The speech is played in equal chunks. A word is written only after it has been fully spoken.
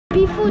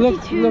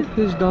Look,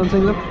 he's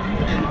dancing. Look.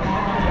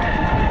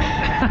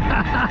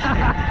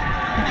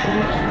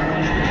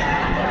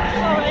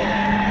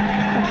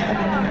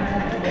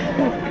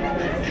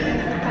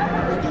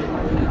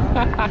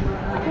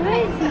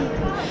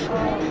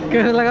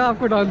 कैसा लगा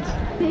आपको डांस?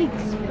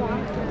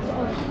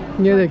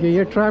 ये देखिए,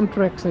 ये ट्रैम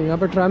ट्रैक्स हैं, यहाँ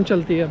पर ट्रैम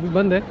चलती है, अभी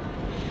बंद है।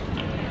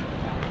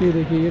 ये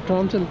देखिए, ये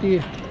ट्रैम चलती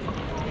है,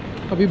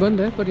 अभी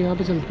बंद है पर यहाँ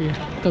पे चलती है।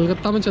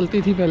 कलकत्ता में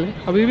चलती थी पहले,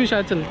 अभी भी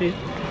शायद चलती है।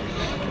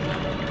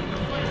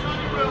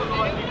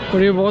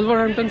 और ये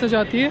वॉल्वरहैम्पटन से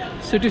जाती है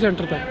सिटी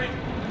सेंटर तक।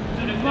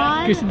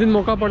 किसी दिन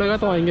मौका पड़ेगा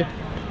तो आएंगे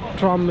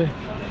ट्राम में।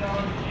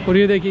 और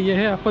ये देखिए, ये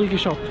है एप्पल की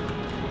शॉप,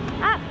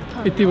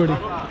 इतनी बड़ी।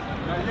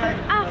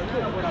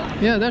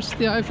 Yeah, that's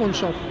the iPhone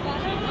shop.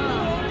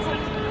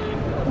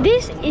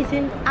 This is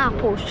an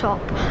Apple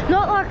shop,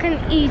 not like an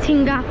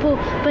eating apple,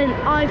 but an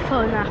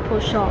iPhone Apple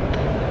shop.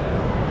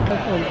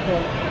 iPhone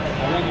shop.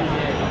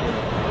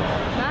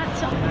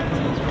 That's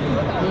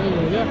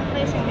Yeah.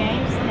 play some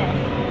games there.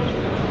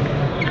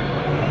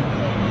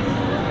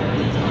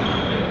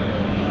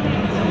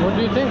 What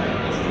do you think?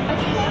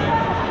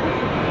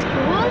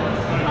 Cool.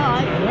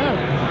 Yeah.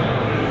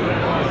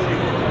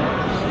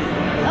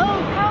 Oh,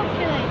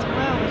 calculator.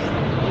 Well,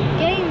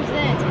 games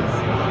there it is.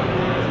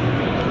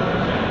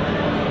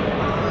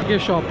 ये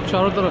shop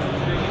चारों तरफ।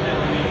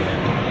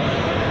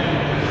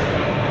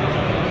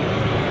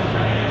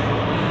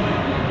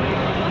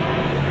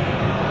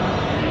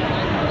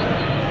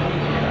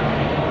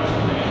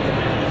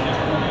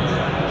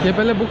 ये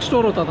पहले book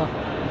store होता था,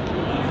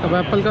 अब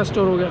Apple का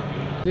store हो गया।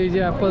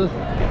 लीजिए, एप्पल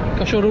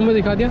का शोरूम में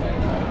दिखा दिया।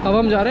 अब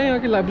हम जा रहे हैं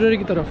यहाँ की लाइब्रेरी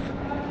की तरफ।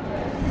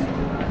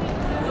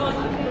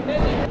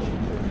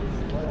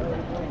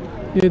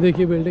 ये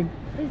देखिए building,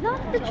 Is that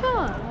the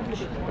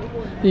church?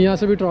 यहाँ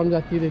से भी ट्राम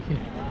जाती है। देखिए,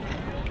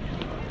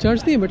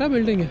 चर्च नहीं है बेटा,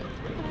 बिल्डिंग है।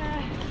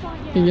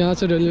 यहाँ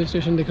से रेलवे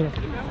स्टेशन दिख रहा।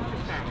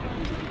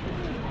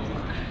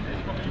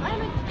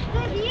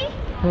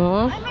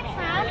 हाँ, I'm a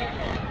fan.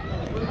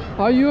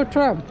 Are you a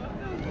tram?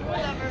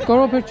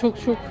 करो फिर छुक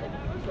छुक।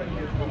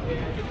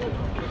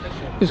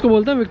 इसको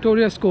बोलते हैं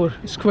विक्टोरिया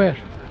स्क्वायर।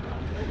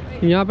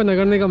 यहाँ पे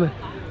नगर निगम है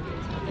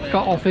का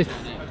ऑफिस।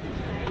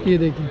 ये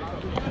देखिए,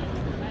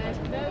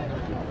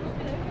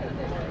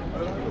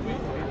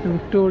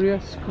 विक्टोरिया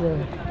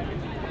स्क्वायर।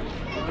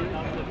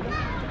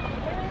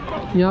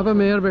 यहाँ पे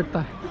मेयर बैठता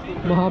है,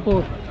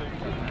 महापौर।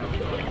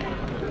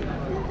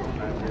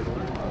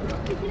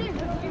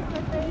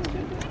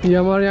 ये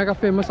हमारे यहाँ का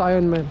फेमस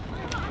आयरन मैन।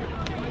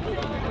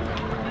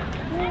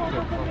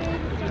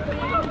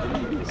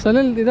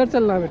 सनील, इधर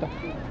चलना है बेटा।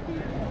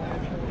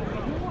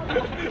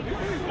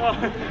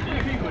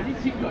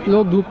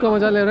 लोग धूप का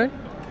मजा ले रहे हैं।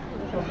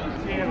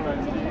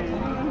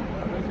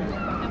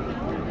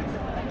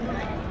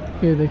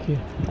 ये देखिए,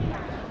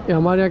 ये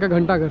हमारे यहाँ का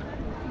घंटाघर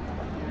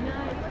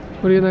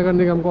और ये नगर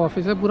निगम का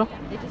ऑफिस है पूरा।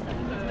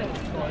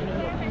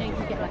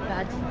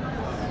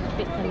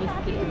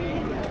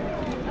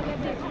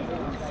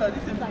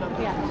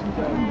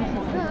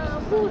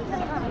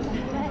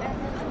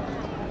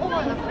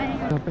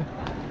 यहाँ पे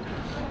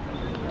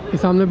ये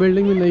सामने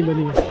बिल्डिंग भी नई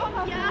बनी है।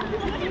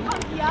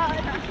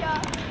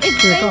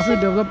 ये काफी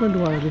डेवलपमेंट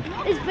हुआ है अभी।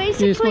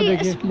 ये इसको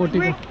देखिए, मोटी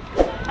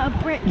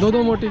को,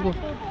 दो मोटी को।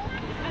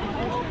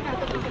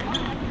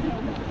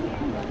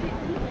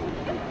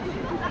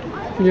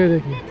 ये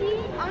देखिए,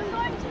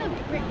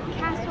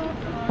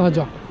 आ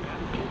जाओ।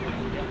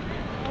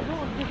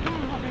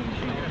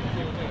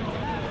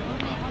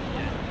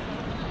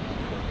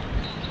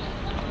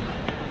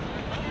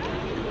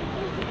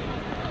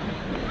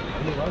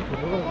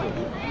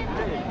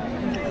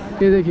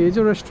 ये देखिए,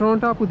 जो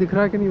रेस्टोरेंट आपको दिख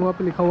रहा है कि नहीं, वहाँ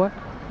पे लिखा हुआ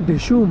है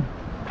डिशूम।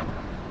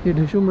 ये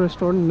डिशूम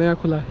रेस्टोरेंट नया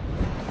खुला है।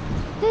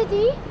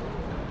 Daddy,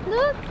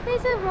 look,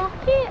 there's a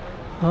rocket.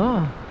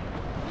 हाँ,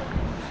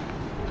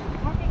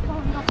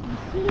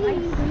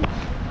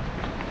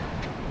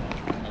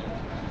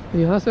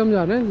 यहाँ से हम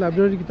जा रहे हैं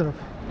लाइब्रेरी की तरफ।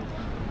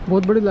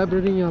 बहुत बड़ी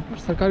लाइब्रेरी यहाँ पर,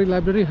 सरकारी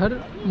लाइब्रेरी हर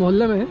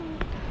मोहल्ले में है।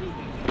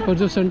 और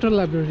जो सेंट्रल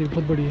लाइब्रेरी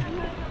बहुत बड़ी है,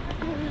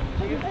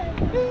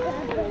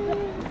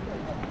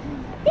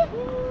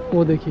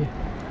 वो देखिए।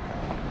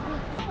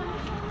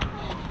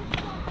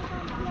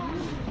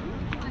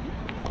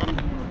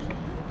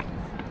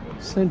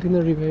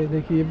 सेंटिनरी वे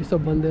देखिए, ये भी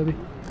सब बंद है अभी।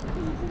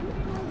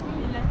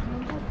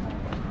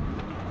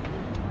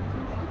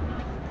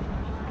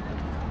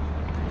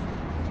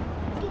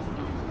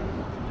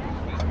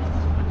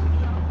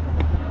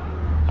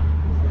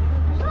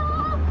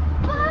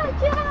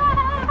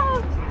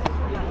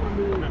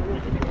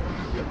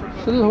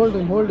 Still hold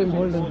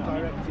him.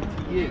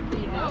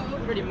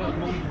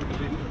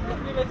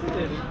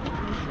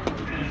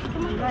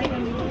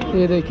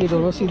 ये देखिए,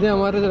 दोनों सीधे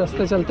हमारे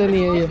रास्ते चलते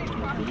नहीं है। ये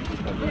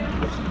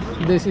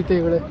देसी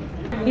तेगड़े।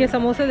 ये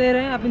समोसे दे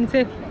रहे हैं, आप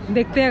इनसे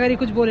देखते हैं, अगर ये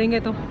कुछ बोलेंगे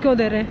तो क्यों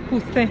दे रहे हैं,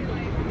 पूछते हैं।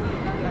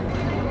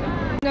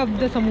 Of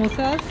the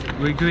samosas.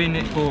 We're doing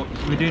a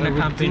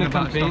campaign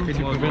about stopping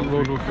to prevent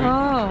road traffic.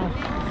 Oh.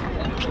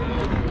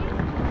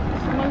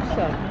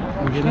 Samosa.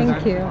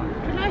 Thank you.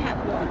 Can I have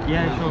one?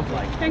 Yeah, sure.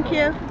 Thank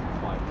you.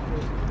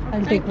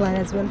 I'll take one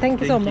as well.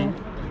 Thank you so much.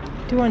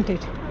 Do you want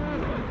it?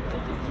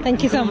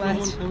 Thank you so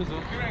much.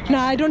 No,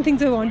 I don't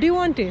think so. Do you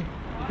want it?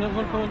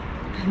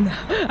 No,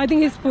 I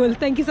think he's full.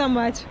 Thank you so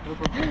much.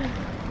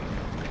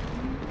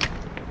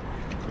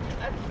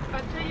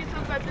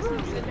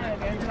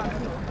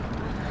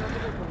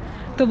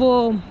 तो वो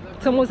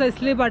समोसा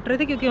इसलिए बांट रहे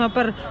थे क्योंकि वहाँ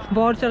पर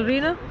war चल रही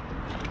है ना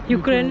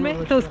यूक्रेन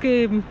में, तो उसके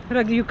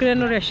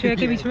यूक्रेन और रशिया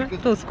के बीच में,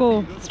 तो उसको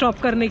स्टॉप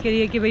करने के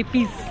लिए कि भाई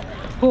पीस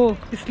हो,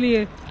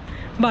 इसलिए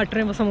बांट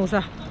रहे हैं वो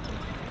समोसा।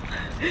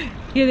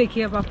 ये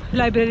देखिए अब आप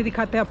लाइब्रेरी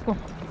दिखाते हैं आपको।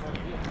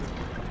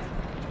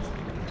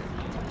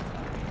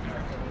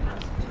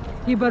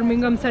 ये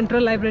बर्मिंघम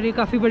सेंट्रल लाइब्रेरी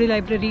काफ़ी बड़ी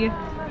लाइब्रेरी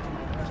है।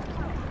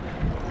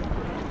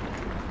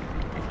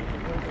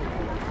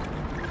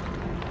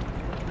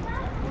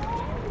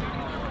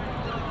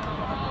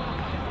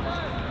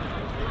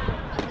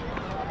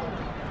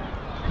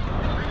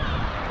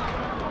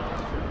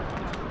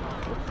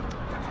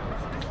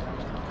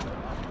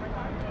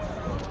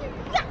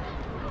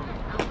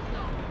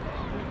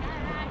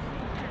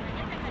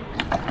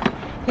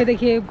 ये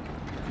देखिए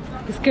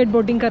स्केट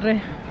बोर्डिंग कर रहे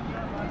हैं।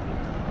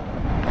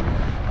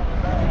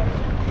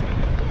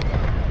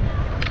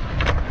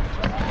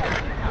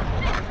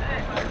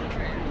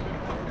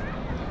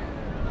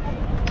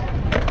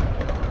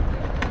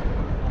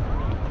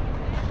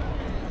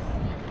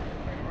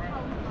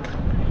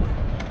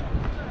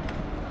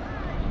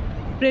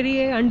 लाइब्रेरी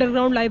है,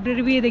 अंडरग्राउंड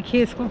लाइब्रेरी भी है।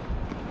 देखिए इसको,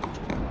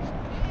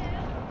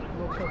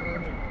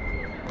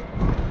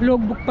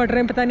 लोग बुक पढ़ रहे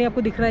हैं, पता नहीं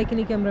आपको दिख रहा है कि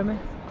नहीं कैमरा में।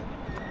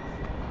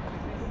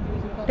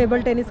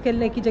 टेबल टेनिस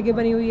खेलने की जगह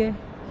बनी हुई है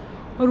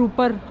और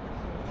ऊपर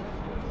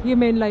ये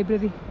main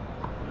library.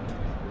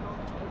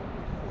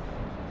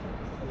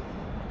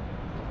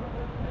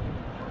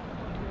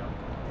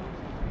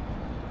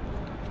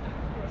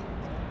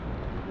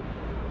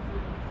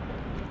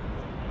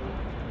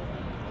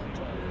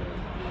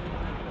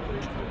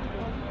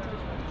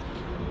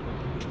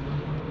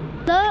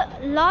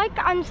 Like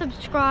and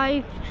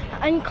subscribe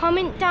and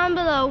comment down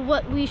below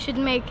what we should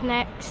make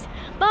next.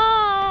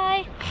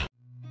 Bye!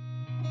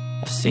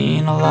 I've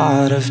seen a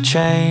lot of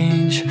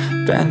change,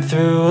 been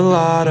through a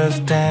lot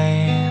of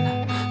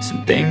pain.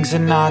 Some things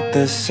are not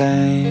the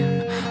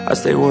same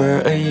as they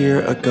were a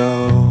year ago,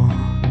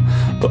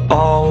 but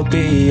all will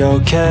be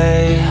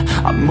okay.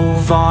 I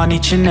move on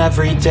each and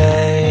every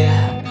day.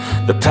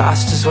 The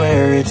past is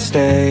where it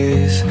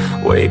stays,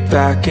 way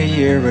back a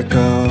year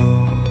ago.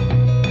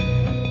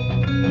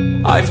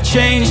 I've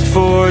changed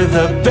for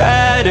the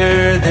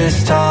better this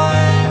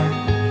time.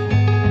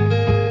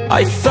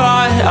 I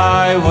thought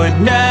I would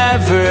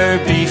never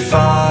be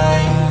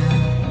fine.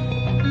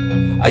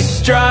 I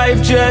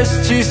strive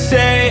just to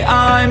say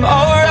I'm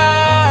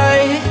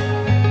alright,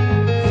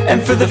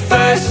 and for the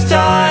first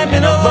time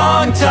in a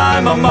long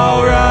time I'm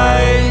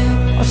alright.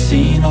 I've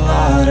seen a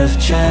lot of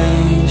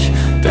change,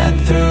 been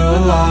through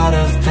a lot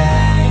of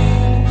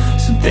pain.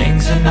 Some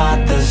things are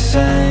not the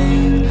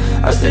same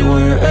as they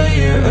were a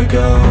year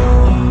ago,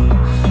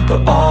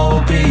 but all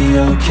will be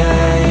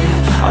okay.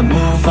 I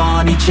move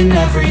on each and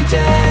every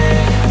day.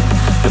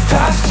 The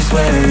past is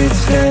where it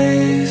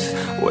stays,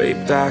 way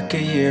back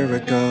a year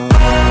ago.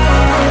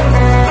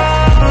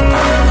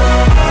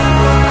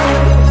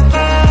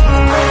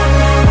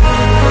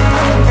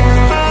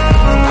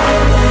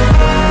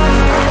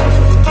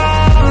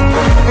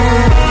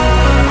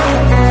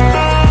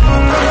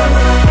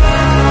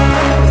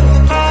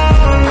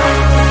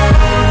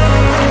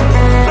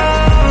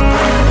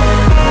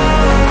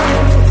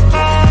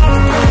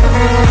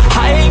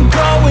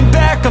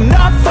 I'm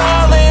not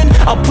falling,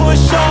 I'll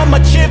push all my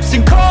chips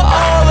and call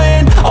all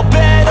in. I'll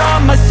bet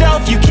on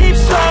myself, you keep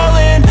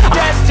stalling.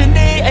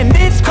 Destiny and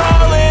it's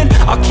calling.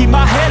 I'll keep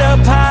my head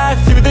up high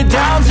through the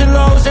downs and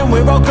lows, and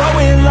we're all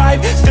going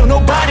life. Still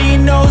nobody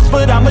knows,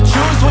 but I'ma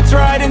choose what's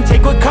right and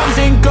take what comes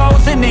and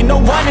goes. And ain't no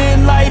one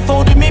in life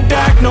holding me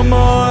back no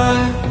more.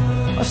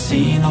 I've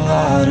seen a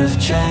lot of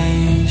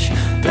change,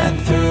 been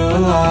through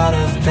a lot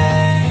of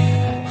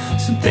pain.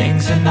 Some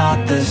things are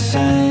not the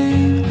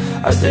same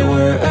as they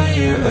were a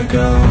year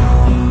ago,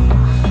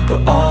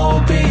 but all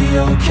will be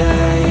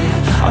okay.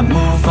 I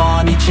move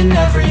on each and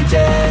every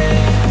day.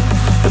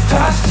 The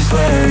past is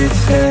where it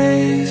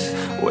stays,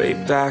 way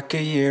back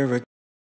a year ago.